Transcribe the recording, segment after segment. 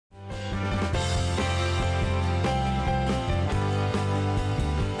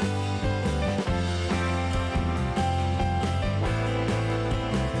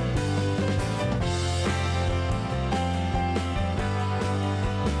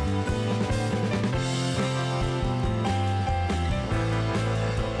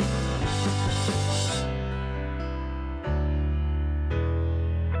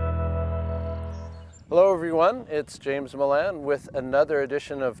everyone, it's James Milan with another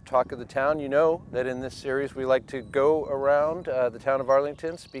edition of Talk of the Town. You know that in this series we like to go around the town of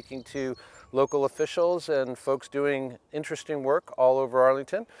Arlington speaking to local officials and folks doing interesting work all over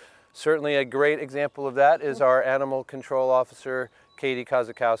Arlington. Certainly a great example of that is our animal control officer, Katie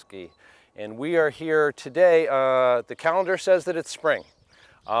Kozikowski. And we are here today, the calendar says that it's spring.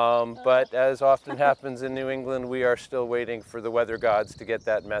 But as often happens in New England, we are still waiting for the weather gods to get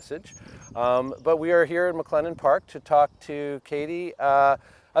that message. But we are here in McLennan Park to talk to Katie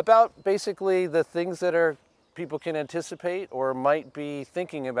about basically the things that people can anticipate or might be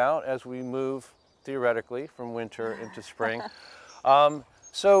thinking about as we move theoretically from winter into spring.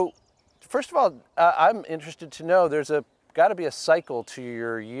 So first of all, I'm interested to know there's got to be a cycle to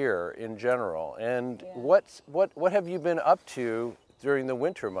your year in general. And what have you been up to during the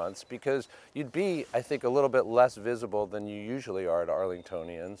winter months, because you'd be, I think, a little bit less visible than you usually are to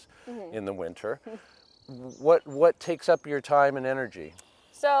Arlingtonians in the winter. What takes up your time and energy?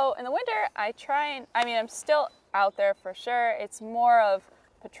 So in the winter, I'm still out there for sure. It's more of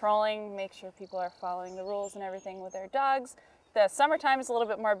patrolling, make sure people are following the rules and everything with their dogs. The summertime is a little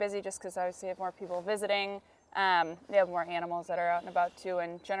bit more busy just because obviously you have more people visiting. They have more animals that are out and about too,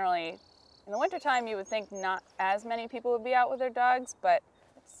 and generally in the wintertime, you would think not as many people would be out with their dogs, but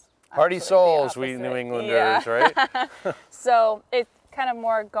it's hardy souls, we New Englanders, right? So it's kind of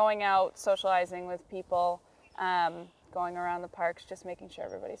more going out, socializing with people, going around the parks, just making sure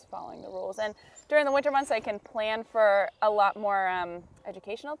everybody's following the rules. And during the winter months, I can plan for a lot more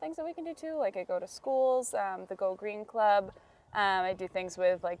educational things that we can do too. Like I go to schools, the Go Green Club. I do things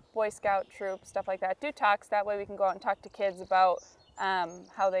with like Boy Scout troops, stuff like that. Do talks, that way we can go out and talk to kids about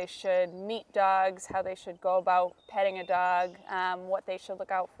how they should meet dogs, how they should go about petting a dog, what they should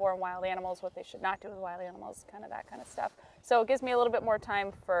look out for in wild animals, what they should not do with wild animals, kind of that kind of stuff. So it gives me a little bit more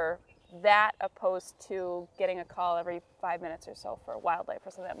time for that opposed to getting a call every 5 minutes or so for wildlife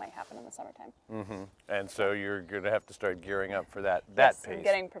or something that might happen in the summertime. And so you're going to have to start gearing up for that Yes, pace I'm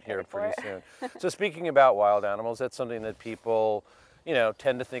getting prepared here for pretty soon. So speaking about wild animals, that's something that people,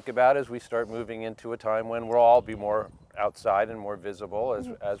 tend to think about as we start moving into a time when we'll all be more outside and more visible,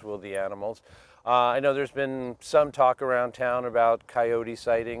 as will the animals. I know there's been some talk around town about coyote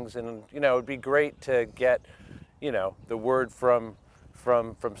sightings, and it would be great to get the word from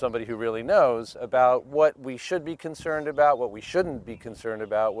somebody who really knows about what we should be concerned about, what we shouldn't be concerned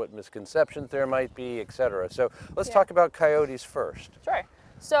about, what misconceptions there might be, etc. So let's talk about coyotes first. Sure.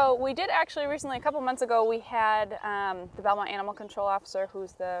 So we did actually recently, a couple months ago, we had the Belmont Animal Control Officer,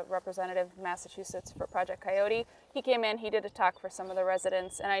 who's the representative of Massachusetts for Project Coyote. He came in, he did a talk for some of the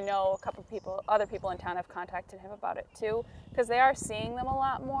residents, and I know a couple people, other people in town have contacted him about it too, because they are seeing them a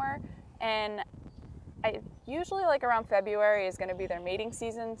lot more. And usually like around February is going to be their mating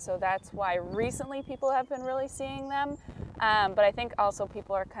season, so that's why recently people have been really seeing them. But I think also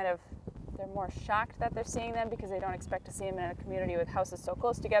people are they're more shocked that they're seeing them because they don't expect to see them in a community with houses so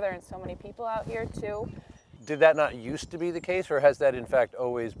close together and so many people out here too. Did that not used to be the case, or has that in fact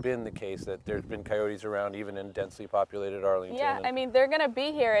always been the case that there's been coyotes around even in densely populated Arlington? Yeah, I mean, they're going to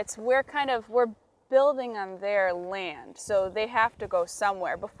be here. We're building on their land, so they have to go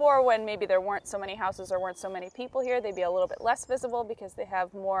somewhere. Before, when maybe there weren't so many houses or weren't so many people here, they'd be a little bit less visible because they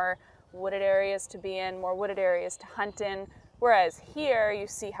have more wooded areas to be in, more wooded areas to hunt in. Whereas here, you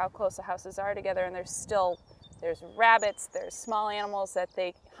see how close the houses are together, and there's rabbits, there's small animals that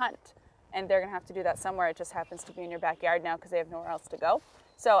they hunt, and they're gonna have to do that somewhere. It just happens to be in your backyard now because they have nowhere else to go.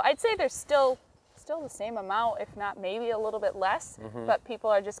 So I'd say there's still the same amount, if not maybe a little bit less, but people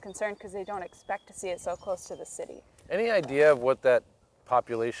are just concerned because they don't expect to see it so close to the city. Any idea of what that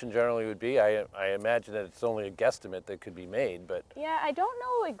population generally would be? I imagine that it's only a guesstimate that could be made, but... Yeah, I don't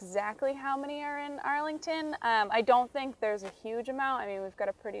know exactly how many are in Arlington. I don't think there's a huge amount. I mean, we've got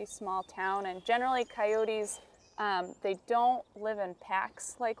a pretty small town, and generally coyotes, they don't live in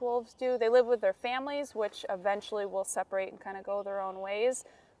packs like wolves do. They live with their families, which eventually will separate and kind of go their own ways.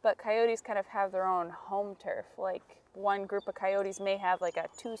 But coyotes kind of have their own home turf. Like one group of coyotes may have like a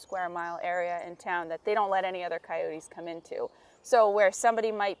 2 square mile area in town that they don't let any other coyotes come into. So where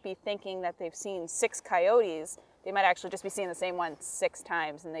somebody might be thinking that they've seen 6 coyotes, they might actually just be seeing the same one 6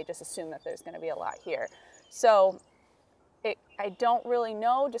 times, and they just assume that there's going to be a lot here. So I don't really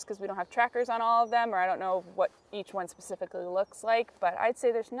know, just because we don't have trackers on all of them, or I don't know what each one specifically looks like, but I'd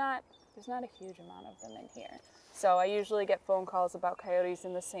say there's not a huge amount of them in here. So I usually get phone calls about coyotes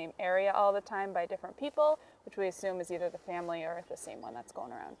in the same area all the time by different people, which we assume is either the family or the same one that's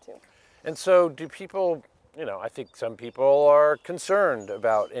going around too. And so do people, I think some people are concerned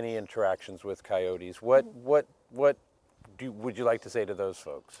about any interactions with coyotes. What would you like to say to those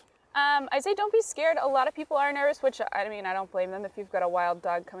folks? I say don't be scared. A lot of people are nervous, which I mean, I don't blame them. If you've got a wild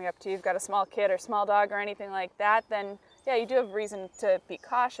dog coming up to you, you've got a small kid or small dog or anything like that, then yeah, you do have reason to be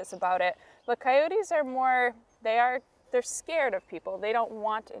cautious about it. But coyotes are more, they're scared of people. They don't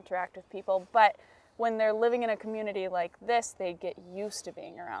want to interact with people, but when they're living in a community like this, they get used to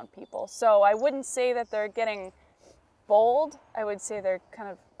being around people. So I wouldn't say that they're getting bold. I would say they're kind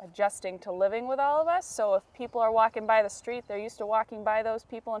of adjusting to living with all of us. So if people are walking by the street, they're used to walking by those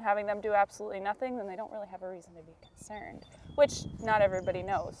people and having them do absolutely nothing, then they don't really have a reason to be concerned, which not everybody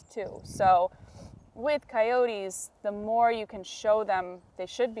knows too. So with coyotes, the more you can show them they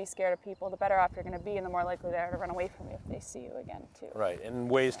should be scared of people, the better off you're going to be, and the more likely they are to run away from you if they see you again too. Right, and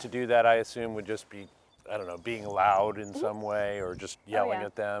ways to do that, I assume, would just be, I don't know, being loud in some way, or just yelling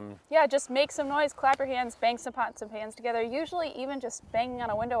at them. Yeah, just make some noise, clap your hands, bang some pots of hands together. Usually even just banging on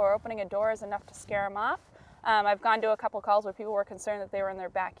a window or opening a door is enough to scare them off. I've gone to a couple calls where people were concerned that they were in their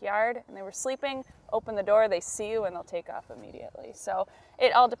backyard and they were sleeping, open the door, they see you, and they'll take off immediately. So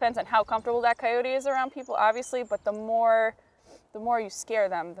it all depends on how comfortable that coyote is around people, obviously, but the more you scare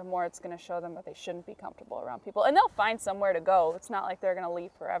them, the more it's going to show them that they shouldn't be comfortable around people. And they'll find somewhere to go. It's not like they're going to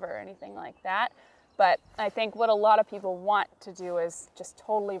leave forever or anything like that. But I think what a lot of people want to do is just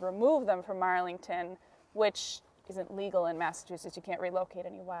totally remove them from Arlington, which isn't legal in Massachusetts. You can't relocate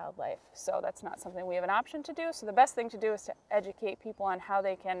any wildlife. So that's not something we have an option to do. So the best thing to do is to educate people on how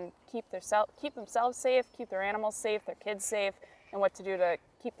they can keep themselves safe, keep their animals safe, their kids safe, and what to do to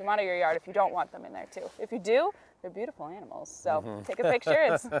keep them out of your yard if you don't want them in there too. If you do, they're beautiful animals. So take a picture,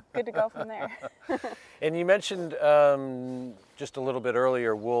 it's good to go from there. And you mentioned just a little bit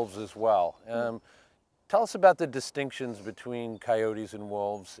earlier wolves as well. Tell us about the distinctions between coyotes and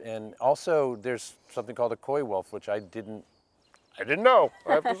wolves, and also there's something called a coy wolf, which I didn't know,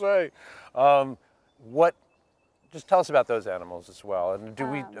 I have to say. Just tell us about those animals as well, and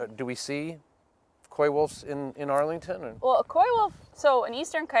do we see coy wolves in Arlington? Or? Well, a coy wolf, so an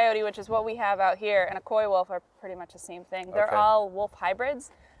eastern coyote, which is what we have out here, and a coy wolf are pretty much the same thing. They're all wolf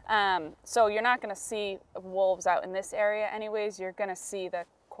hybrids. So you're not going to see wolves out in this area anyways. You're going to see the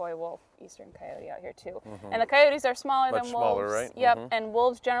coy wolf eastern coyote out here too. And the coyotes are smaller than wolves. Much smaller, right? Yep. And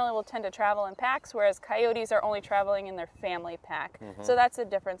wolves generally will tend to travel in packs, whereas coyotes are only traveling in their family pack. So that's a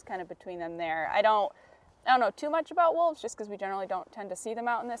difference kind of between them there. I don't know too much about wolves just because we generally don't tend to see them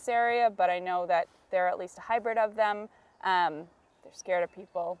out in this area, but I know that they're at least a hybrid of them. They're scared of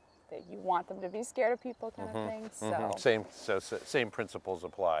people. You want them to be scared of people kind of thing. So same principles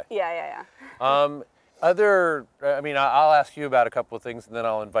apply. Yeah. I'll ask you about a couple of things, and then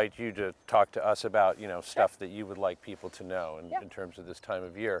I'll invite you to talk to us about, stuff that you would like people to know in terms of this time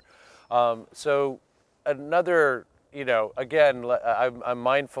of year. So another, again, I'm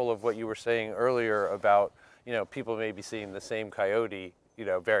mindful of what you were saying earlier about, people may be seeing the same coyote,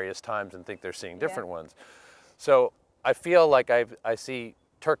 various times and think they're seeing different ones. So I feel like I see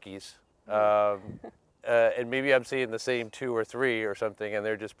turkeys, and maybe I'm seeing the same 2 or 3 or something, and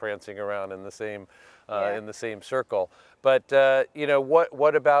they're just prancing around in the same circle. But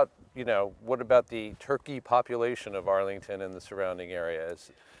what about the turkey population of Arlington and the surrounding area?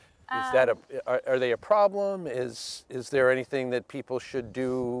 Are they a problem? Is there anything that people should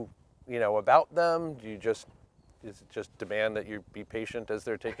do about them? Is it just demand that you be patient as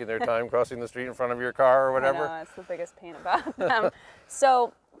they're taking their time crossing the street in front of your car or whatever? I know, that's the biggest pain about them.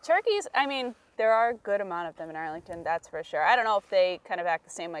 So turkeys, there are a good amount of them in Arlington, that's for sure. I don't know if they kind of act the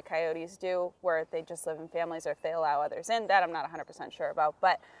same like coyotes do, where they just live in families, or if they allow others in. That I'm not 100% sure about,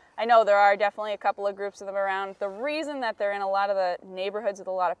 but I know there are definitely a couple of groups of them around. The reason that they're in a lot of the neighborhoods with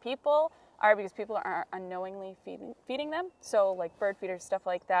a lot of people are because people are unknowingly feeding them. So like bird feeders, stuff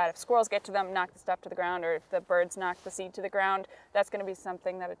like that. If squirrels get to them, knock the stuff to the ground, or if the birds knock the seed to the ground, that's going to be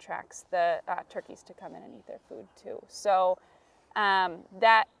something that attracts the turkeys to come in and eat their food too. So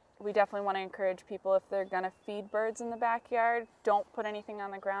that we definitely want to encourage people, if they're going to feed birds in the backyard, don't put anything on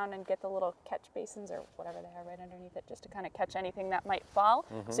the ground, and get the little catch basins or whatever they are right underneath it, just to kind of catch anything that might fall,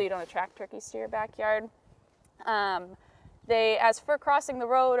 so you don't attract turkeys to your backyard. As for crossing the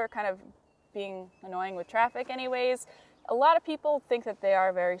road or kind of being annoying with traffic anyways, a lot of people think that they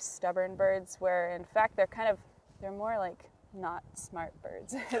are very stubborn birds, where in fact they're more like not smart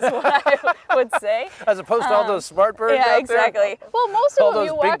birds, is what I would say. As opposed to all those smart birds out there? Yeah, exactly. Well, most of them,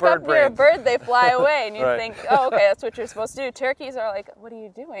 you walk up near a bird, they fly away, and you think, oh, okay, that's what you're supposed to do. Turkeys are like, what are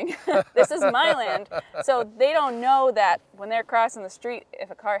you doing? This is my land. So they don't know that when they're crossing the street, if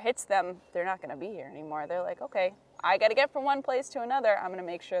a car hits them, they're not going to be here anymore. They're like, okay, I got to get from one place to another. I'm going to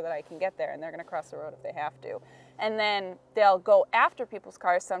make sure that I can get there, and they're going to cross the road if they have to. And then they'll go after people's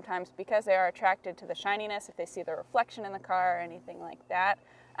cars sometimes because they are attracted to the shininess, if they see the reflection in the car or anything like that.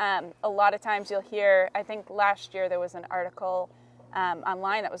 A lot of times you'll hear, I think last year there was an article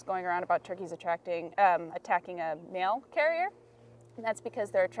online that was going around about turkeys attacking a mail carrier. And that's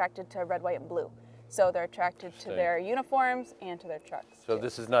because they're attracted to red, white, and blue. So they're attracted to their uniforms and to their trucks. So too.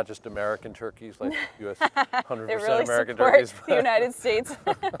 this is not just American turkeys, like U.S. 100% they really American support turkeys. the United States.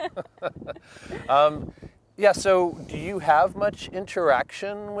 Yeah, so do you have much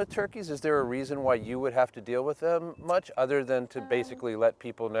interaction with turkeys? Is there a reason why you would have to deal with them much, other than to basically let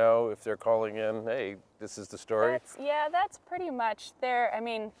people know if they're calling in, hey, this is the story? That's pretty much there. I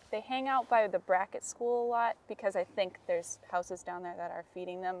mean, they hang out by the bracket school a lot because I think there's houses down there that are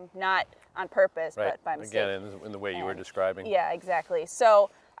feeding them, not on purpose, but by mistake. Again, in the way you were describing. Yeah, exactly. So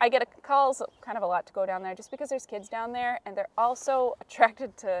I get calls kind of a lot to go down there just because there's kids down there, and they're also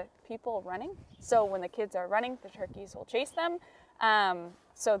attracted to people running. So when the kids are running, the turkeys will chase them.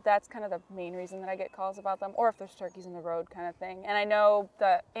 So that's kind of the main reason that I get calls about them, or if there's turkeys in the road kind of thing. And I know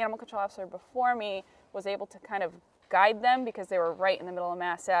the animal control officer before me was able to kind of guide them because they were right in the middle of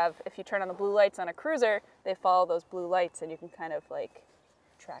Mass Ave. If you turn on the blue lights on a cruiser, they follow those blue lights, and you can kind of like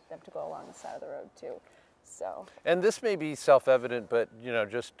track them to go along the side of the road too. So. And this may be self-evident, but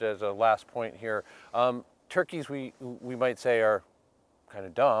just as a last point here, turkeys we might say are kind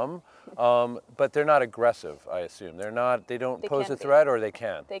of dumb, but they're not aggressive. I assume they don't pose a threat, or they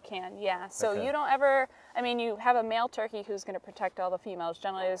can. They can, yeah. So you don't ever. I mean, you have a male turkey who's going to protect all the females.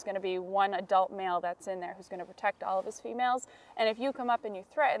 Generally, there's going to be one adult male that's in there who's going to protect all of his females. And if you come up and you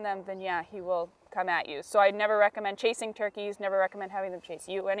threaten them, then yeah, he will come at you. So I never recommend chasing turkeys, never recommend having them chase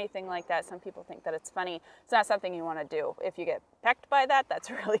you, anything like that. Some people think that it's funny. It's not something you want to do. If you get pecked by that, that's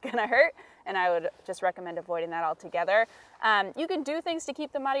really going to hurt. And I would just recommend avoiding that altogether. You can do things to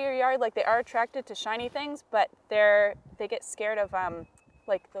keep them out of your yard, like they are attracted to shiny things, but they get scared of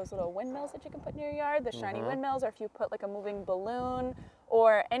like those little windmills that you can put in your yard, the shiny windmills, or if you put like a moving balloon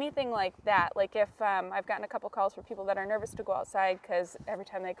or anything like that. Like if I've gotten a couple calls for people that are nervous to go outside because every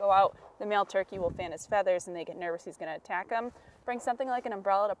time they go out, the male turkey will fan his feathers and they get nervous he's going to attack them. Bring something like an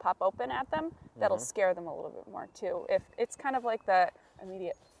umbrella to pop open at them. That'll scare them a little bit more too. If it's kind of like the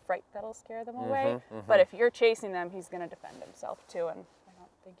immediate fright that'll scare them away. But if you're chasing them, he's going to defend himself too. And I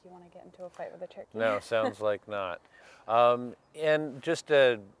don't think you want to get into a fight with a turkey. No, sounds like not. And just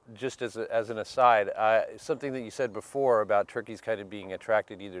as an aside, something that you said before about turkeys kind of being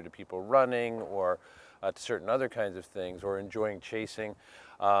attracted either to people running or to certain other kinds of things, or enjoying chasing,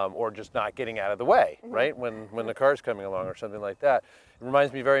 or just not getting out of the way, right? When the car's coming along or something like that. It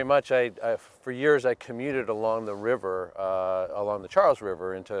reminds me very much, for years I commuted along the river, along the Charles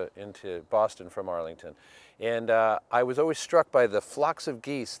River into Boston from Arlington. And I was always struck by the flocks of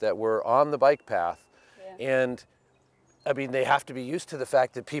geese that were on the bike path. Yeah. And I mean, they have to be used to the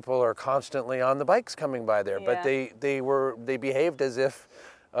fact that people are constantly on the bikes coming by there, but they behaved as if,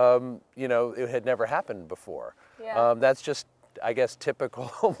 it had never happened before. Yeah. That's just, I guess,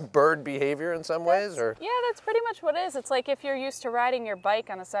 typical bird behavior in some ways, or? Yeah, that's pretty much what it is. It's like if you're used to riding your bike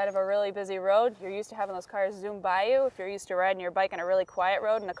on the side of a really busy road, you're used to having those cars zoom by you. If you're used to riding your bike on a really quiet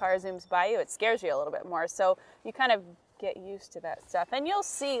road and a car zooms by you, it scares you a little bit more. So you kind of get used to that stuff. And you'll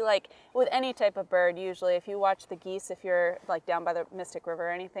see, like with any type of bird, usually if you watch the geese, if you're like down by the Mystic River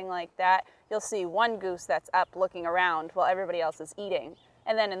or anything like that, you'll see one goose that's up looking around while everybody else is eating.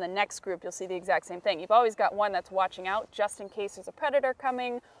 And then in the next group, you'll see the exact same thing. You've always got one that's watching out just in case there's a predator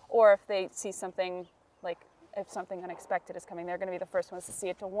coming, or if they see something, like if something unexpected is coming, they're going to be the first ones to see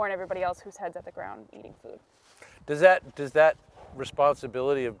it to warn everybody else whose head's at the ground eating food. Does that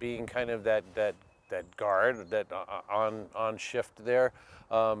responsibility of being kind of that guard, that on shift there,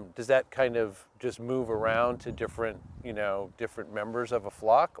 does that kind of just move around to different members of a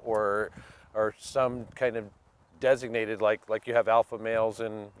flock, or some kind of designated, like you have alpha males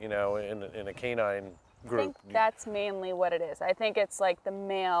in a canine group? I think that's mainly what it is. I think it's like the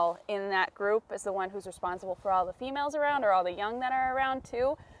male in that group is the one who's responsible for all the females around, or all the young that are around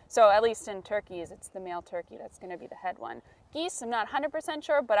too. So at least in turkeys, it's the male turkey that's going to be the head one. Geese, I'm not 100%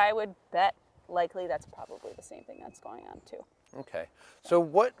 sure, but I would bet likely that's probably the same thing that's going on too. Okay. So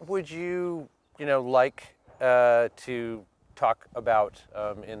what would you like to talk about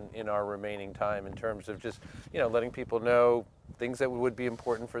in our remaining time, in terms of just letting people know things that would be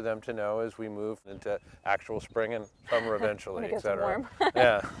important for them to know as we move into actual spring and summer eventually, et cetera. Warm.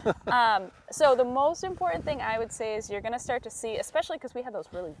 Yeah. So the most important thing I would say is you're going to start to see, especially because we had those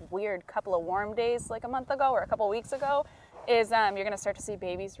really weird couple of warm days like a month ago or a couple of weeks ago, is you're going to start to see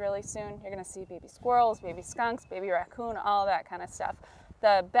babies really soon. You're going to see baby squirrels, baby skunks, baby raccoon, all that kind of stuff.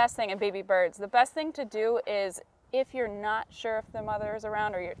 The best thing, and baby birds, the best thing to do is if you're not sure if the mother is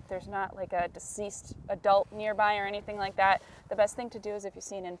around, or there's not like a deceased adult nearby or anything like that, the best thing to do is if you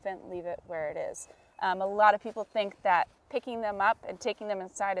see an infant, leave it where it is. A lot of people think that picking them up and taking them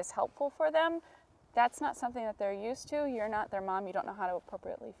inside is helpful for them. That's not something that they're used to. You're not their mom. You don't know how to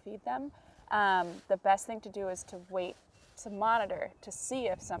appropriately feed them. The best thing to do is to wait, to monitor, to see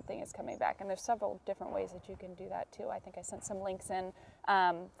if something is coming back. And there's several different ways that you can do that too. I think I sent some links in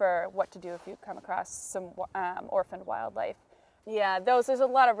for what to do if you come across some orphaned wildlife. Yeah, there's a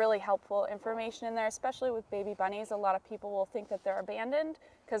lot of really helpful information in there, especially with baby bunnies. A lot of people will think that they're abandoned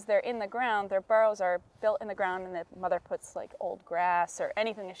because they're in the ground. Their burrows are built in the ground, and the mother puts like old grass or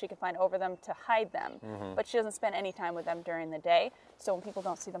anything that she can find over them to hide them. But she doesn't spend any time with them during the day. So when people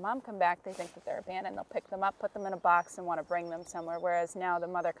don't see the mom come back, they think that they're abandoned. They'll pick them up, put them in a box, and want to bring them somewhere. Whereas now the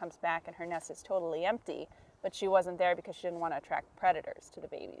mother comes back and her nest is totally empty, but she wasn't there because she didn't want to attract predators to the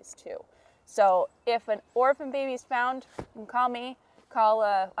babies too. So if an orphan baby is found, you can call me, call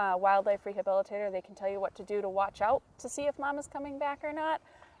a wildlife rehabilitator. They can tell you what to do to watch out to see if mom is coming back or not.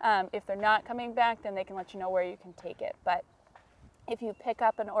 If they're not coming back, then they can let you know where you can take it. But if you pick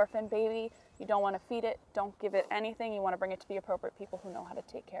up an orphan baby, you don't want to feed it, don't give it anything. You want to bring it to the appropriate people who know how to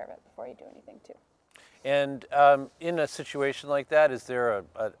take care of it before you do anything too. And in a situation like that, is there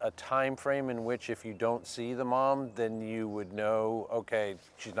a time frame in which if you don't see the mom, then you would know, okay,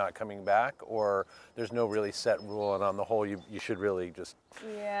 she's not coming back, or there's no really set rule, and on the whole, you should really just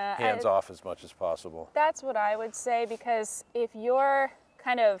hands off as much as possible? That's what I would say, because if you're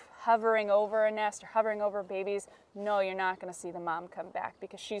kind of hovering over a nest or hovering over babies, no, you're not going to see the mom come back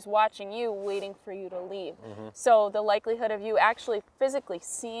because she's watching you, waiting for you to leave. So the likelihood of you actually physically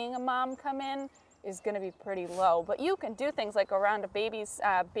seeing a mom come in is going to be pretty low. But you can do things like around a baby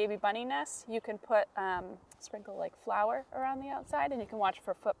bunny nest, you can put sprinkle like flour around the outside, and you can watch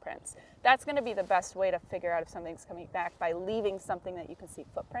for footprints. That's going to be the best way to figure out if something's coming back, by leaving something that you can see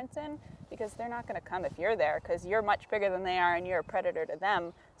footprints in, because they're not going to come if you're there, because you're much bigger than they are and you're a predator to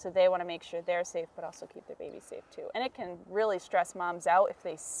them. So they want to make sure they're safe, but also keep their baby safe too. And it can really stress moms out if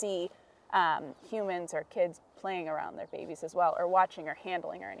they see humans or kids playing around their babies as well, or watching or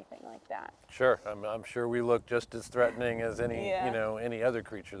handling or anything like that. Sure, I'm sure we look just as threatening as any any other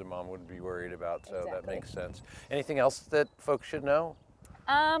creature the mom would be worried about. So that makes sense. Anything else that folks should know?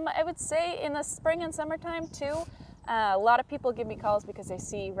 I would say in the spring and summertime too, a lot of people give me calls because they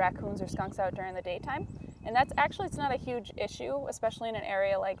see raccoons or skunks out during the daytime. And that's actually, it's not a huge issue, especially in an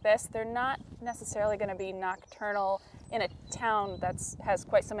area like this. They're not necessarily going to be nocturnal in a town that has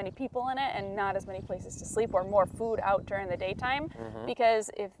quite so many people in it and not as many places to sleep, or more food out during the daytime.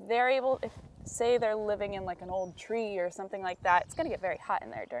 Because if they're able, if say they're living in like an old tree or something like that, it's going to get very hot in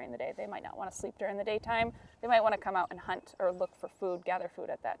there during the day. They might not want to sleep during the daytime. They might want to come out and hunt or look for food, gather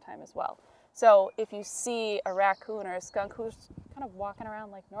food at that time as well. So if you see a raccoon or a skunk who's kind of walking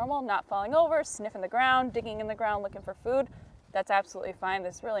around like normal, not falling over, sniffing the ground, digging in the ground, looking for food, that's absolutely fine.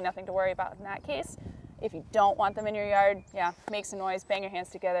 There's really nothing to worry about in that case. If you don't want them in your yard, yeah, make some noise, bang your hands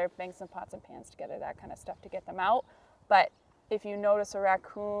together, bang some pots and pans together, that kind of stuff to get them out. But if you notice a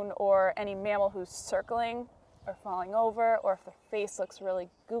raccoon or any mammal who's circling or falling over, or if their face looks really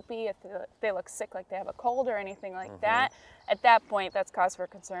goopy, if they look sick, like they have a cold or anything like that, at that point, that's cause for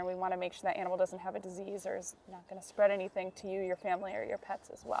concern. We want to make sure that animal doesn't have a disease or is not going to spread anything to you, your family, or your pets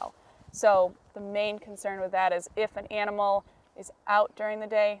as well. So the main concern with that is if an animal is out during the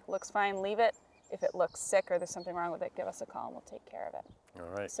day, looks fine, leave it. If it looks sick or there's something wrong with it, give us a call and we'll take care of it.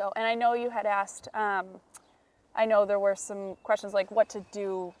 All right. So, and I know you had asked, I know there were some questions like what to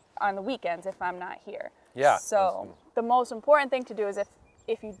do on the weekends if I'm not here. Yeah. So the most important thing to do is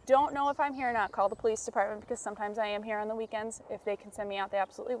if you don't know if I'm here or not, call the police department, because sometimes I am here on the weekends. If they can send me out, they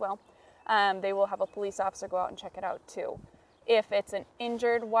absolutely will. They will have a police officer go out and check it out too. If it's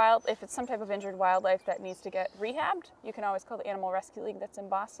if it's some type of injured wildlife that needs to get rehabbed, you can always call the Animal Rescue League that's in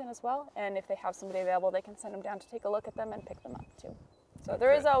Boston as well. And if they have somebody available, they can send them down to take a look at them and pick them up too. So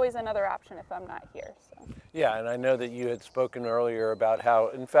there is always another option if I'm not here. So. Yeah, and I know that you had spoken earlier about how,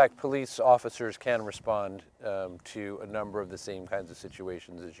 in fact, police officers can respond to a number of the same kinds of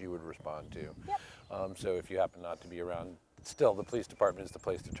situations as you would respond to. Yep. So if you happen not to be around, still the police department is the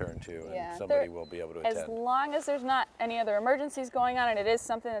place to turn to, and somebody will be able to attend. As long as there's not any other emergencies going on and it is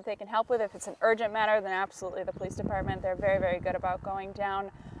something that they can help with, if it's an urgent matter, then absolutely the police department, they're very, very good about going down.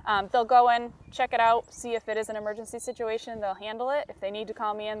 They'll go in, check it out, see if it is an emergency situation, they'll handle it. If they need to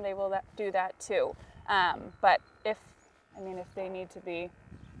call me in, they will do that too. But if they need to be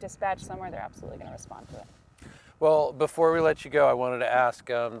dispatched somewhere, they're absolutely going to respond to it. Well, before we let you go, I wanted to ask,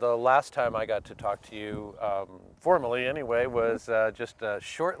 the last time I got to talk to you, formally anyway, was just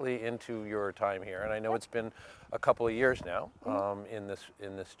shortly into your time here. And I know it's been a couple of years now in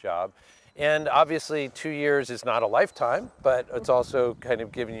this job. And obviously 2 years is not a lifetime, but it's also kind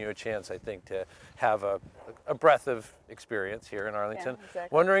of giving you a chance, I think, to have a breadth of experience here in Arlington. Yeah,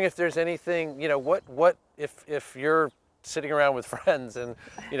 exactly. Wondering if there's anything, what if you're sitting around with friends and,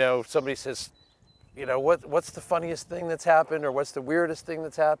 somebody says, what's the funniest thing that's happened, or what's the weirdest thing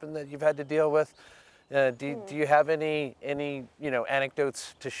that's happened that you've had to deal with? Do you have any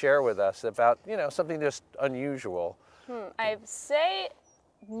anecdotes to share with us about something just unusual? I'd say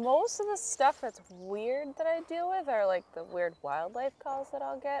most of the stuff that's weird that I deal with are like the weird wildlife calls that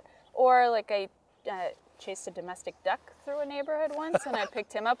I'll get, or like I chased a domestic duck through a neighborhood once and I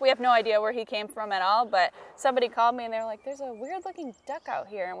picked him up. We have no idea where he came from at all, but somebody called me and they were like, there's a weird looking duck out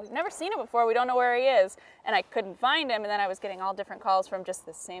here and we've never seen it before, we don't know where he is. And I couldn't find him, and then I was getting all different calls from just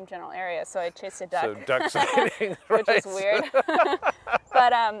the same general area, so I chased a duck. So duck sighting, which is weird.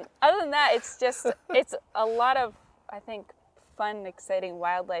 But other than that, it's a lot of, I think, fun, exciting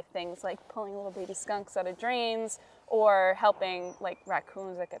wildlife things, like pulling little baby skunks out of drains, or helping like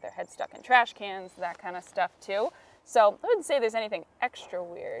raccoons that get their heads stuck in trash cans, that kind of stuff too. So I wouldn't say there's anything extra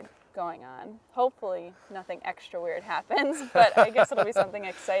weird going on. Hopefully nothing extra weird happens, but I guess it'll be something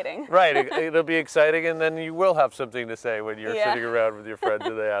exciting. Right, it'll be exciting, and then you will have something to say when you're sitting around with your friends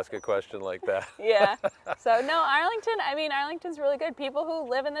and they ask a question like that. Yeah. So no, Arlington's really good. People who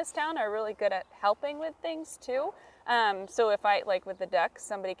live in this town are really good at helping with things too. So if I, like with the ducks,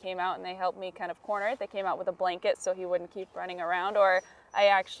 somebody came out and they helped me kind of corner it. They came out with a blanket so he wouldn't keep running around. Or I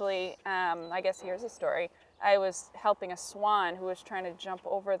actually, I guess here's a story. I was helping a swan who was trying to jump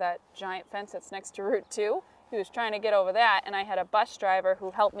over that giant fence that's next to Route 2. He was trying to get over that, and I had a bus driver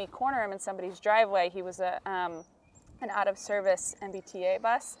who helped me corner him in somebody's driveway. He was an out-of-service MBTA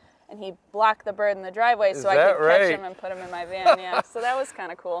bus, and he blocked the bird in the driveway so I could catch him and put him in my van. Yeah, so that was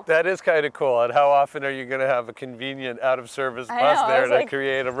kind of cool. That is kind of cool. And how often are you going to have a convenient out-of-service bus there to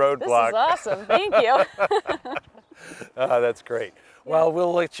create a roadblock? This is awesome. Thank you. That's great. Yeah. Well,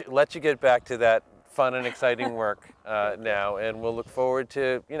 we'll let you get back to that fun and exciting work now, and we'll look forward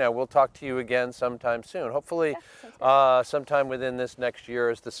to, we'll talk to you again sometime soon. Hopefully sometime within this next year,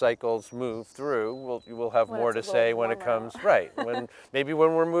 as the cycles move through, we'll have more to say when it comes, maybe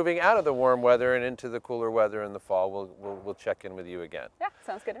when we're moving out of the warm weather and into the cooler weather in the fall, we'll check in with you again. Yeah,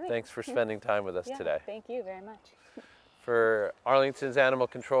 sounds good to me. Thanks for spending time with us today. Thank you very much. For Arlington's Animal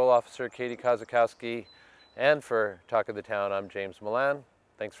Control Officer, Katie Kozikowski, and for Talk of the Town, I'm James Milan.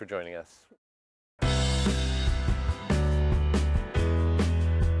 Thanks for joining us.